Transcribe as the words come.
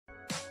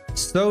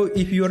So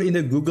if you are in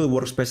the Google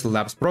Workspace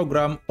Labs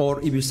program, or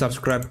if you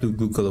subscribe to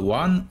Google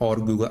One or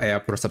Google AI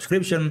Pro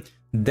subscription,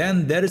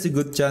 then there is a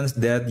good chance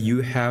that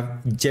you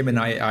have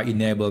Gemini AI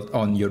enabled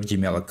on your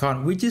Gmail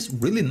account, which is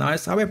really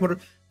nice. However,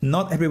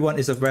 not everyone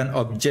is a fan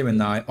of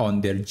Gemini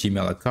on their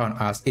Gmail account,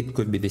 as it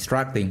could be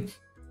distracting.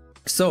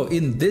 So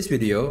in this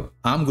video,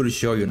 I'm going to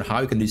show you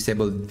how you can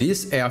disable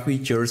these AI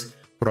features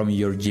from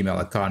your Gmail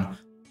account.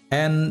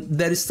 And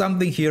there is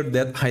something here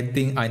that I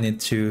think I need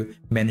to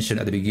mention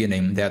at the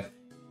beginning, that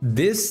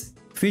this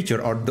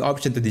feature or the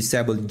option to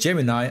disable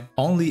Gemini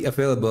only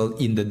available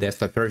in the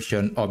desktop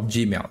version of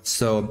Gmail.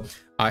 So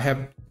I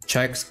have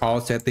checked all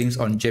settings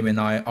on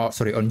Gemini, on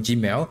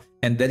Gmail,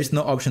 and there is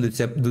no option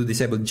to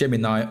disable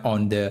Gemini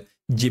on the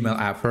Gmail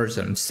app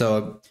version.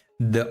 So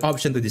the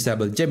option to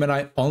disable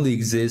Gemini only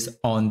exists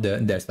on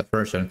the desktop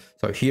version.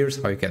 So here's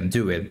how you can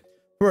do it.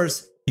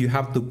 First, you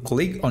have to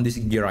click on this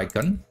gear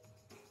icon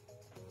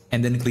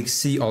and then click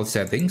See All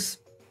Settings.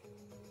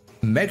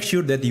 Make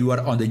sure that you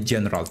are on the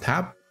General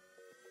tab.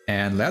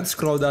 And let's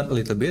scroll down a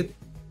little bit.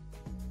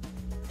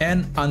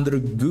 And under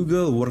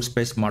Google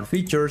Workspace Smart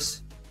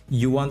Features,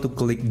 you want to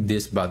click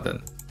this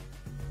button.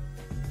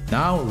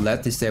 Now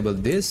let's disable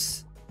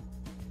this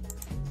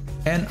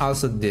and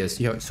also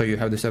this. So you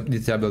have to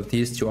disable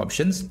these two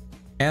options,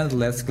 and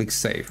let's click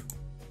Save.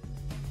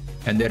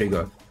 And there you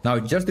go. Now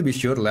just to be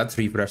sure, let's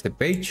refresh the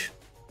page.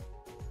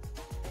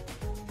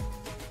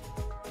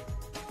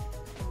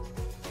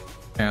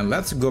 And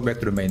let's go back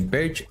to the main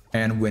page,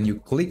 and when you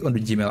click on the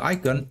Gmail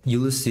icon, you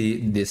will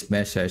see this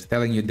message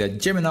telling you that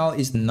Gemini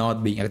is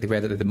not being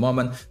activated at the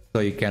moment,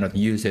 so you cannot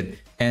use it.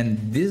 And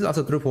this is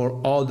also true for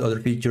all the other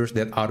features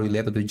that are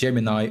related to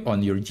Gemini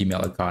on your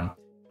Gmail account.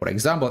 For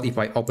example, if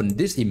I open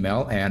this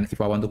email and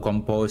if I want to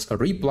compose a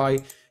reply,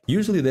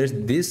 usually there's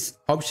this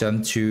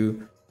option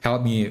to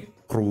help me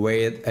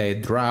create a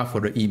draft for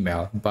the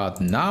email,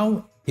 but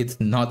now it's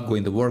not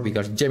going to work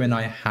because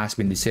Gemini has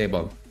been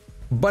disabled.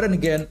 But then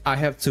again, I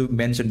have to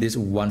mention this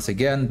once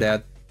again,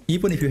 that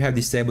even if you have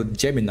disabled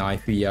Gemini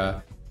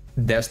via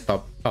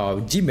desktop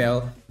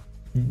Gmail,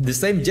 the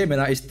same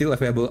Gemini is still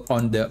available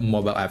on the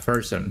mobile app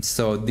version.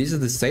 So this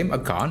is the same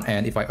account,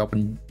 and if I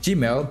open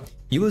Gmail,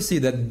 you will see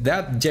that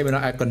that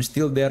Gemini icon is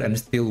still there and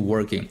still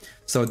working.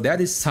 So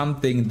that is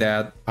something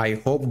that I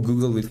hope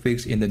Google will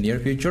fix in the near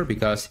future,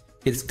 because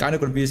it's kind of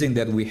confusing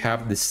that we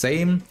have the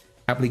same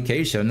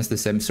applications, the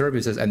same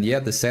services, and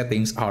yet the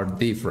settings are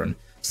different.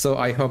 So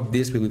I hope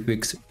this will be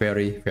fixed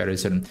very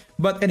soon.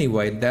 But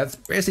anyway, that's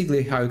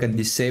basically how you can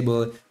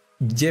disable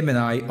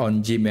Gemini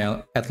on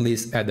Gmail, at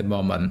least at the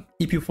moment.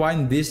 If you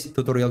find this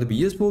tutorial to be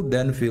useful,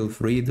 then feel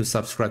free to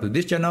subscribe to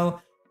this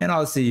channel, and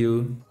I'll see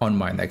you on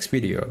my next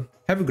video.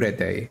 Have a great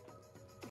day.